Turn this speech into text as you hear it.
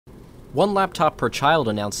One laptop per child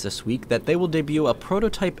announced this week that they will debut a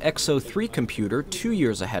prototype XO-3 computer 2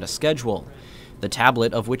 years ahead of schedule. The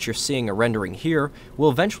tablet, of which you're seeing a rendering here,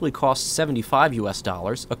 will eventually cost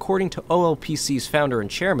 $75 according to OLPC's founder and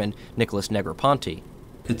chairman, Nicholas Negroponte.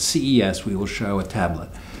 At CES, we will show a tablet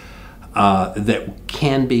that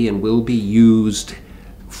can be and will be used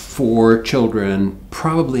for children,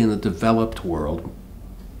 probably in the developed world,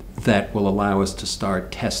 that will allow us to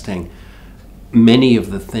start testing many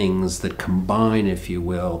of the things that combine, if you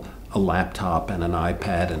will, a laptop and an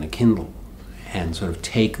iPad and a Kindle, and sort of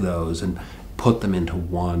take those and put them into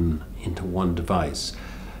one device.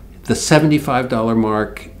 The $75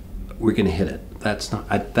 mark, we're going to hit it. That's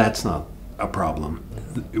not a problem.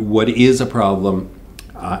 What is a problem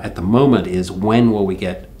at the moment is when will we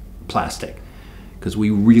get plastic? Because we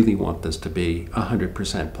really want this to be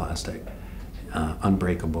 100% plastic,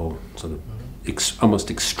 unbreakable, sort of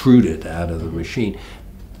almost extruded out of the machine.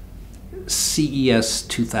 CES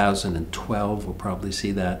 2012, we'll probably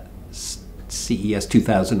see that. CES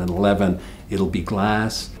 2011, it'll be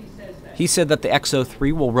glass. He said that the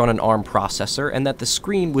XO-3 will run an ARM processor and that the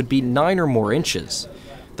screen would be 9 or more inches.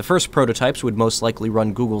 The first prototypes would most likely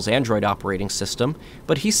run Google's Android operating system,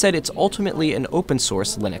 but he said it's ultimately an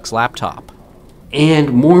open-source Linux laptop.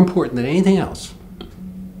 And more important than anything else,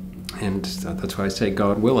 and that's why I say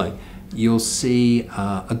God willing, you'll see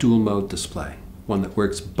a dual mode display, one that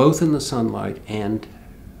works both in the sunlight and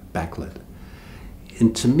backlit.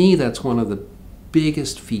 And to me, that's one of the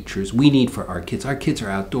biggest features we need for our kids. Our kids are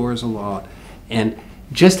outdoors a lot, and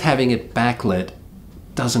just having it backlit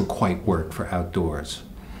doesn't quite work for outdoors.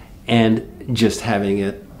 And just having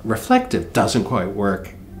it reflective doesn't quite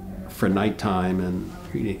work for nighttime,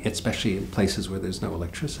 and especially in places where there's no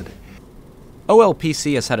electricity.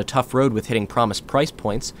 OLPC has had a tough road with hitting promised price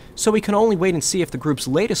points, so we can only wait and see if the group's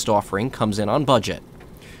latest offering comes in on budget.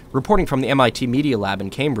 Reporting from the MIT Media Lab in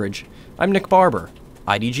Cambridge, I'm Nick Barber,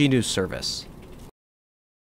 IDG News Service.